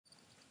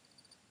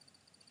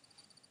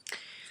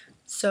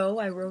So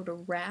I wrote a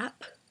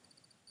rap.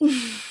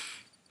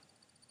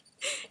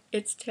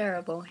 It's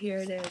terrible. Here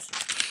it is.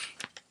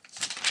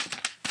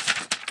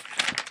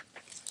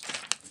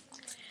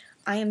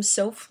 I am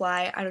so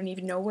fly, I don't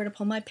even know where to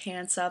pull my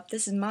pants up.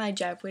 This is my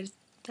jive. Wait, is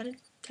that a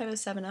type of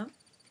 7-Up?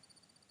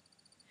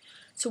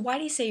 So why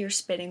do you say you're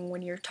spitting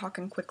when you're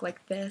talking quick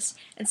like this?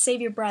 And save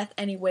your breath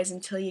anyways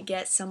until you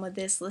get some of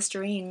this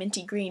listerine,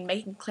 minty green,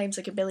 making claims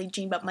like a Billie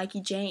Jean, but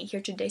Mikey J ain't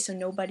here today so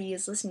nobody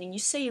is listening. You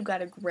say you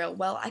got a grill.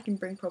 Well, I can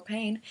bring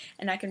propane,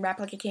 and I can rap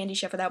like a candy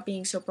chef without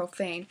being so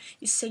profane.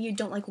 You say you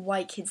don't like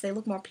white kids. They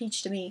look more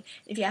peach to me.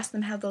 If you ask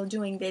them how they're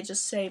doing, they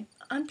just say,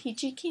 I'm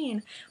peachy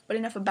keen. But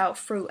enough about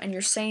fruit, and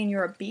you're saying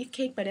you're a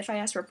beefcake, but if I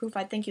asked for proof,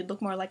 I think you'd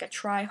look more like a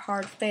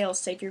try-hard fail.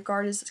 Safe your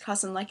guard is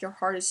cussing like your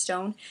heart is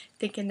stone,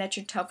 thinking that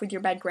you're tough with your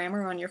bad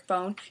grammar on your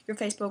phone, your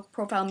Facebook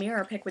profile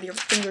mirror pic with your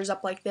fingers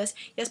up like this.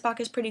 Yes, Bach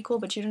is pretty cool,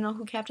 but you don't know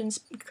who Captain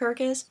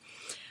Kirk is?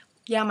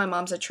 Yeah, my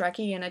mom's a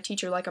Trekkie, and I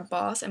teach her like a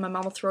boss, and my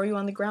mom will throw you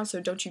on the ground,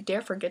 so don't you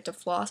dare forget to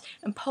floss,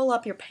 and pull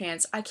up your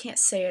pants, I can't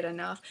say it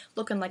enough,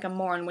 looking like a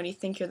moron when you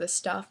think you're the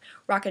stuff,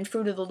 rocking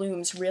Fruit of the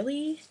Looms,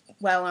 really?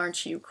 Well,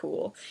 aren't you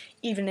cool?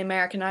 Even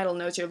American Idol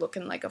knows you're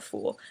looking like a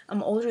fool.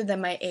 I'm older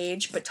than my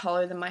age, but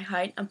taller than my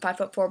height, I'm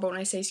 5'4", but when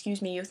I say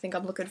excuse me, you think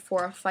I'm looking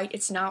for a fight,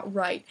 it's not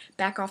right,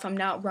 back off, I'm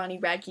not Ronnie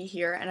Radke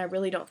here, and I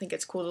really don't think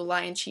it's cool to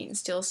lie and cheat and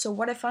steal, so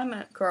what if I'm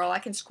a girl, I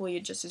can school you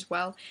just as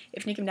well,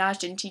 if Nicki Minaj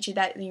didn't teach you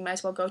that, then you might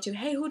as well go to,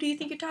 hey, who do you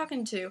think you're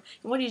talking to?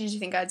 And what did you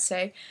think I'd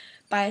say?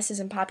 Biases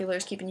and popular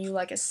is keeping you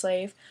like a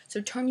slave.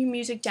 So turn your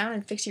music down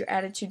and fix your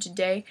attitude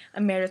today.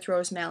 I'm Meredith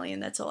Rose Malley,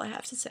 and that's all I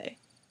have to say.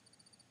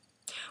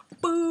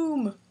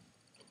 Boom!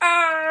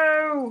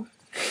 Oh!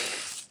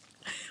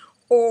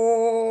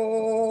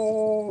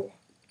 Oh!